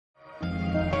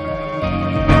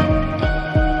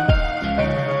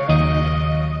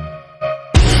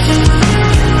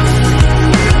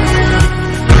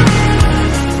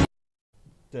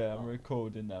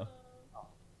recording now.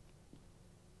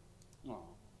 No.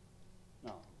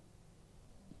 No.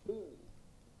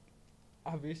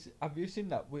 Have you seen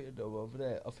that weirdo over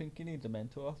there? I think he needs a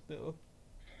mental hospital.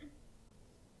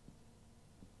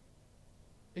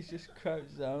 He's just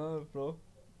crouched down on the floor.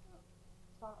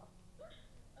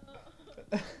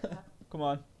 Come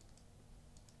on.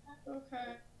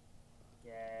 Okay.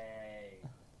 Yay.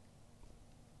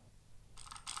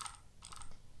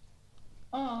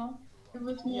 Oh, it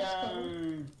was more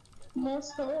stone. More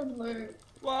stone, Luke.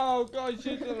 Wow, guys,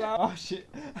 she's alive. Oh shit,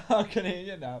 I can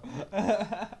hear you now.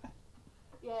 Yeah,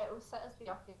 it was set as the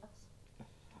Oculus.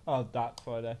 Oh, that's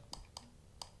why then.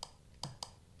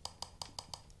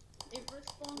 It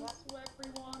responds to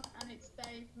everyone, and it's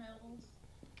Dave Mills.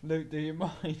 Luke, do you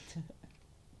mind?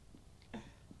 Who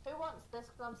wants this?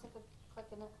 Because I'm sick of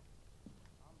clicking it.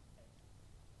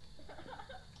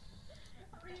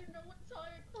 I mean, no one's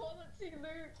higher quality,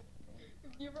 Luke.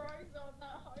 If your eyes on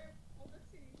that higher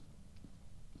quality.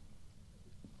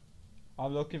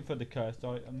 I'm looking for the cursed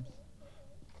items.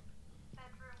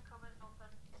 Bedroom cupboard open.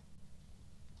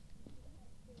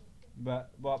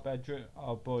 But what bedroom?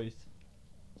 Oh, boys.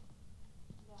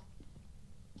 Yeah.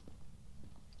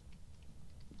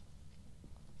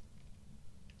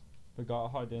 We got a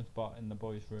hiding spot in the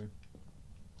boys' room.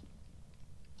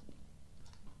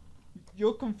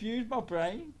 You're confused, my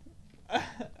brain.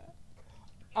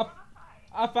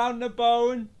 I found the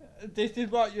bone. This is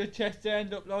what your chest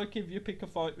end up like if you pick a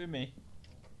fight with me.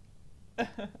 I'm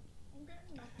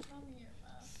getting knocked on you,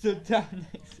 man. Sit down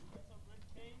next.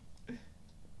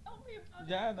 Tell me about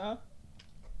Yeah, no.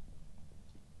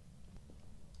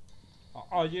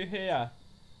 Are you here?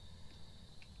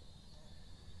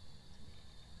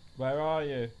 Where are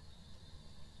you?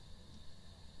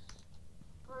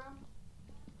 Room.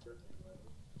 It's in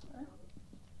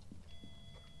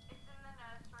the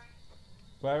nursery.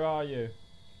 Where are you? It's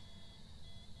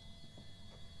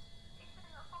in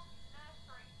the fucking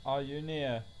nursery. Are you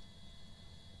near?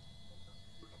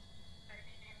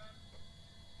 Baby demon.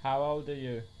 How old are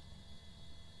you?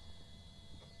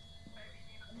 Baby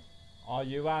demon. Are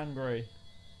you angry?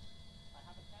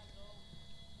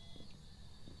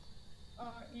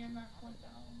 EMF went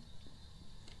down.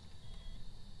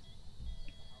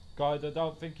 Guys, I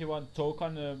don't think you want to talk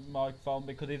on the microphone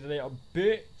because he's a little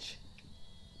bitch.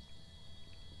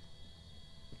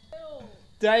 Bill!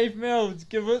 Dave Mills,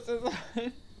 give us a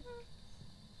sign.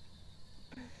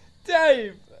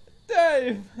 Dave!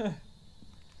 Dave! Hey!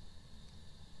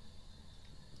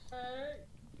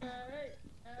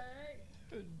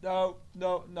 No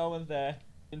one's there.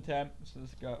 In temps,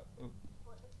 let's go.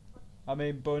 I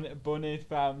mean, Bunny's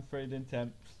found freed in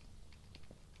temps.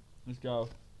 Let's go.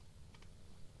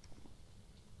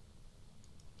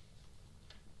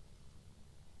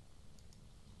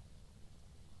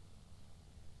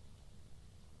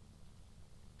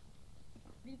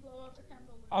 Did you blow out the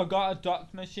candle? Luke? I got a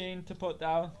dots machine to put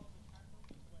down.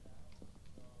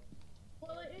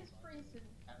 Well, it is freezing,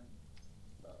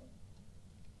 so.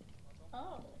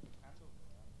 Oh.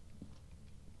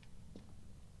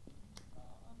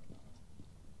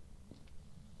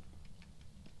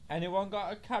 Anyone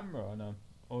got a camera on him?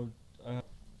 Or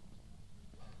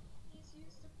He's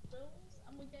used the bills,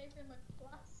 and we gave him a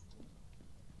glass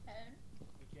pen.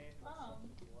 We gave him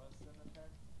something worse than a pen.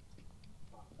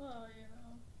 Oh, you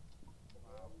know.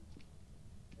 Wow.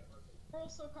 We're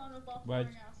also kind of offering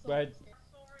Where'd- our souls. where'd- I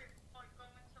saw it like go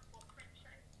into footprint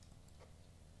shape.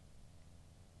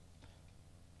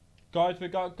 guys, we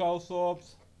got gold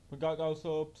orbs. We got gold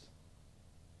orbs.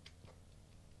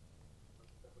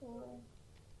 Cool.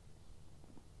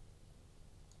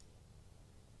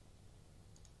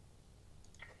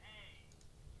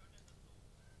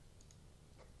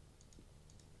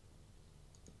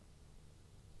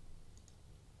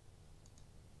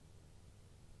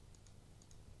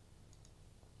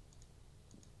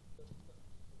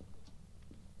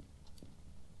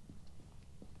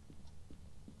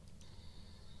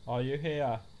 Are you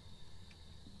here?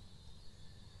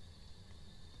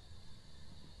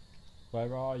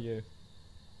 Where are you?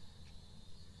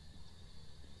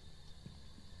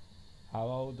 How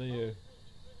old are you?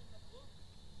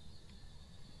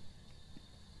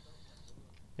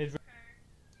 His Okay,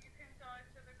 you can die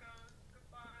to the ghost.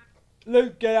 Goodbye.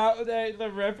 Luke, get out of there! It's a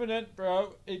revenant,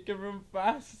 bro. He can run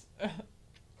fast.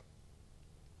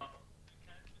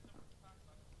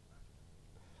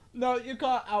 No, you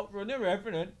can't outrun a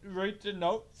revenant. Read the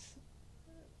notes.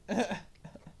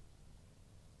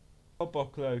 Oh,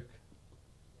 book, Luke.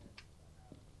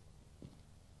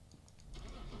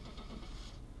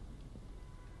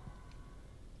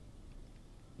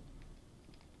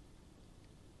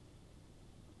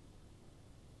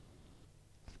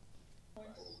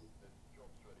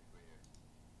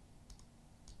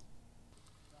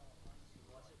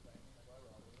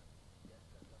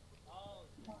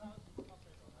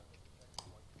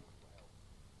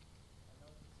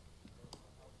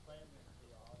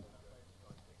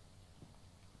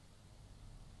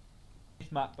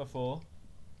 this map before.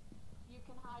 You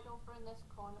can hide over in this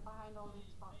corner behind all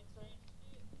these boxes.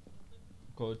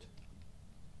 Good.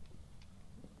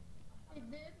 It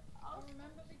did. I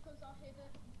remember because I hid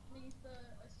it beneath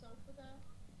a sofa there.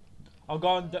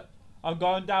 I'm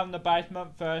going down the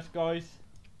basement first, guys.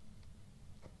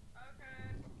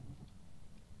 Okay.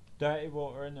 Dirty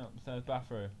water in the upstairs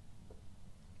bathroom.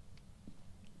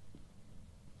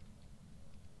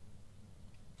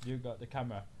 You got the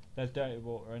camera. There's dirty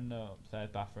water in the upstairs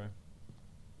bathroom.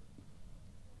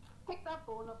 Pick that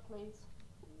bone up, please.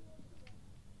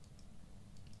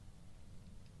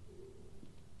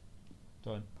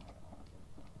 Done.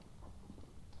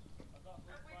 I got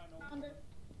this final. Found it.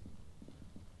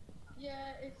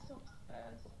 Yeah, it's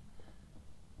upstairs.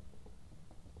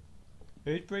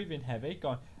 Who's breathing heavy?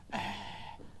 Going. I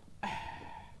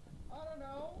don't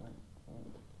know.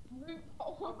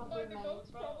 Oh, Probably the me. goat's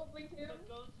probably him.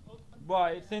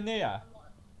 What? It's in here.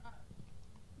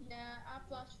 Yeah, our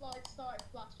flashlight started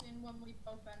flashing when we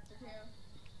both entered here.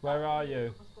 Where are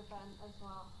you? Was the vent as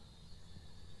well.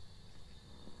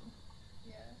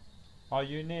 Yeah. Are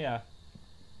you near?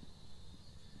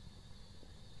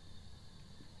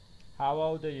 How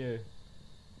old are you?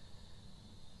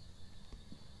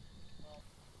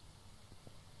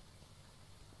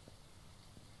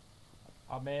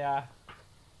 I'm here.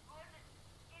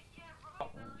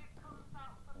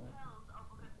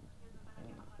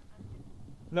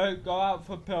 Luke, go out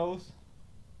for pills.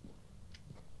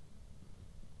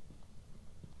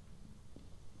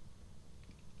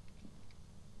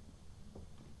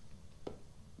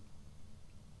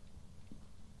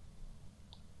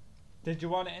 Did you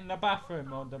want it in the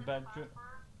bathroom or the bedroom?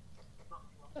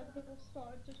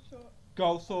 Just short.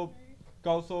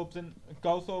 Ghost orbs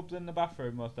in the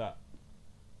bathroom, was that?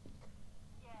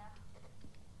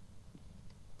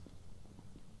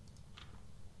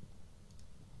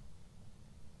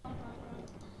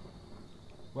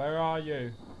 Where are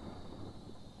you?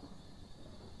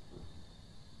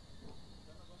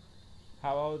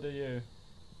 How old are you?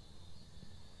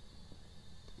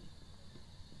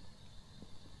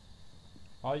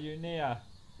 Are you near?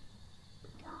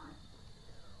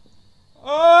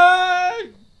 Oh!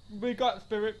 We got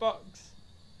spirit box.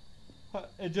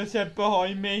 It just said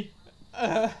behind me.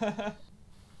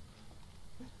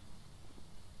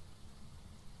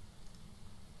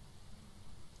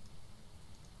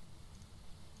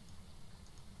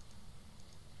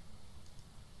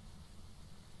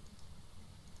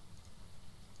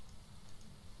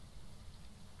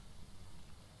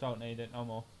 Don't need it no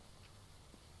more.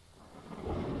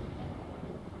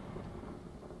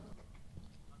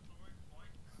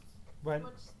 When?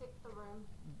 Would stick the room.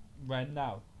 When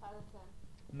now? Peloton.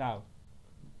 Now.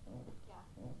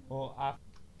 Yeah. Or after?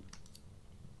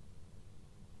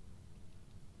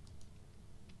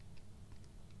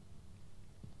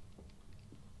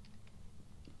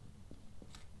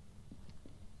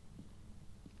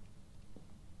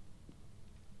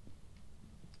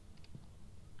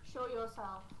 Show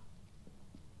yourself.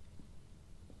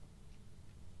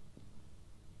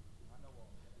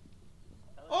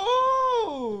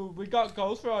 Oh, we got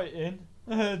ghostwriting.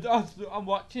 I'm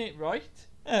watching it right.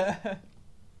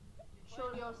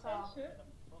 Show yourself.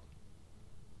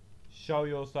 Show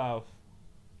yourself.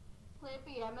 Play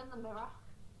BM in the mirror.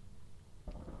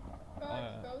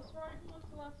 Guys, ghostwriting was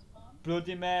the last one.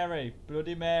 Bloody Mary,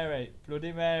 Bloody Mary,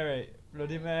 Bloody Mary,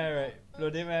 Bloody Mary,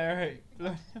 Bloody Mary, We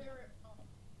got spirit bomb,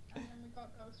 and then we got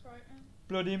ghostwriting.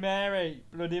 Bloody Mary,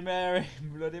 Bloody Mary,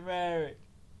 Bloody Mary.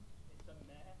 It's a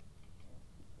mess.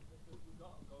 We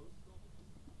got a ghost.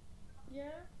 Yeah.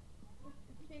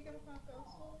 Tegan found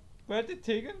ghost orb. Where did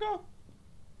Tegan go?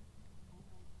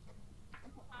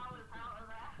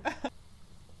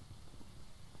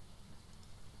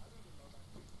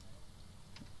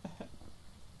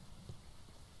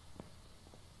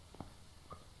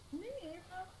 Me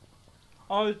either.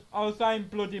 I was saying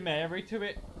Bloody Mary to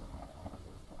it.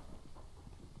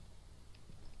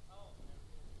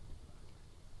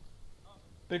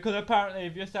 Because apparently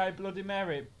if you say Bloody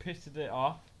Mary it pisses it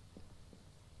off.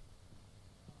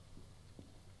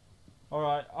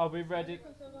 Alright, are we ready?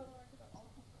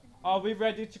 Are we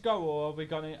ready to go or are we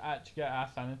gonna actually get our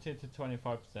sanity to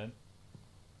 25%?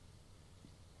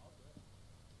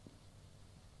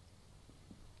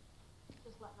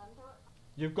 Just let them do it.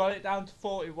 You've got it down to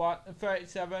 41,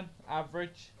 37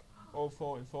 average, or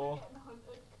 44. Getting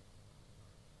hunted.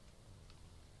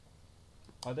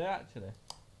 Are they actually?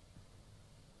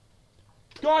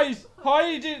 Guys,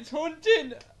 hide, it's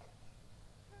hunting!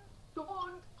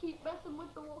 Don't keep messing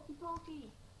with the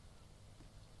walkie-talkie.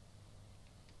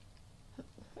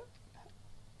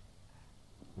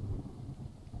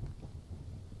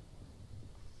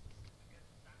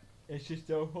 Is she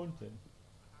still hunting?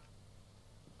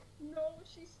 No,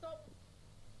 she stopped.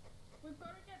 We've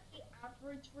got to get the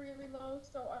average really low,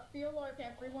 so I feel like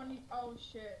everyone. Oh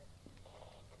shit.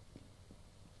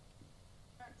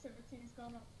 Activity's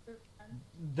gone up to 10.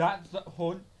 That's the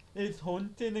hunt. It's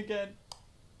hunting again.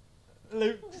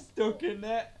 Luke's stuck in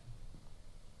there.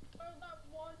 Oh, that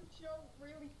one joke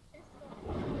really pissed off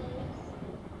the girls.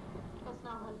 It's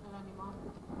not hunting anymore.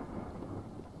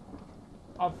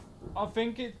 I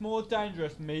think it's more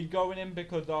dangerous me going in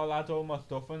because I'll add all my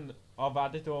stuff and I've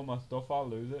added all my stuff. I'll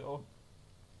lose it all.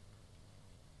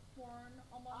 Warren,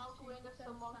 I'm on I'll 2% go in if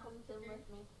someone comes in with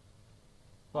me.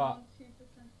 I'm But on 2%,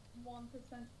 1%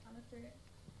 sanity.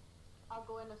 I'll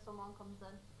go in if someone comes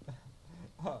in.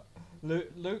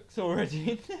 Luke's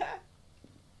already in there.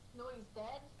 No, he's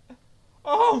dead.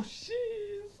 Oh,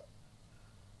 jeez.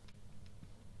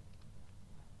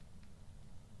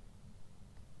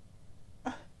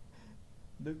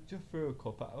 Luke just threw a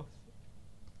cup at us.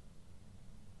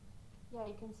 Yeah,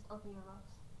 you can still hear us.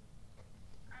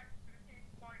 Activity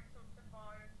spikes up to 5.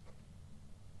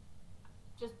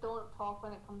 Just don't talk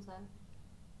when it comes in.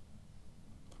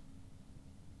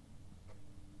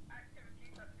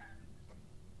 Activities at 10.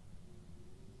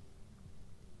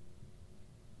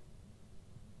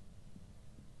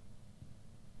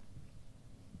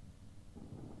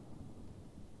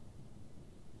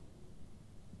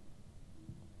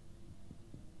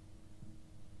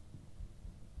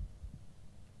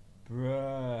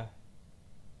 Bruh.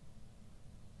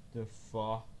 The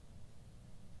fuck?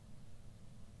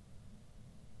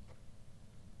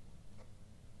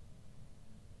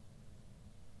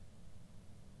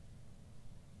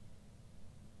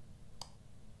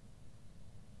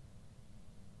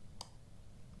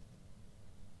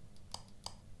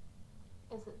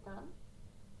 Is it done?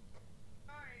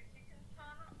 Guys, you can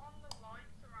turn on the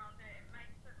lights around it. It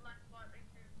makes it less likely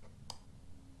to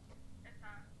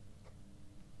attack.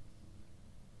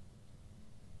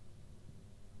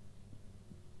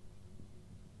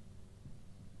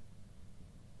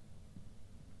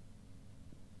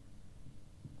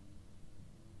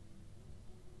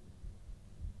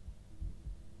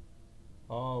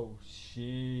 Oh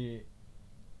shit.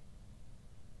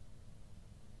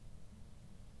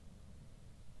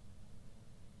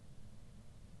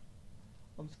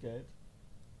 I'm scared.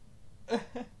 On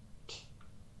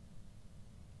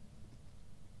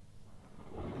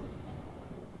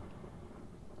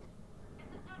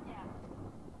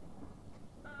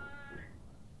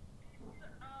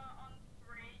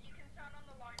 3. You can turn on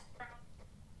the lights around.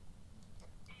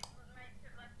 It makes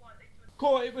it less likely to attack.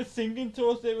 Cool, it was singing to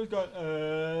us, it was going,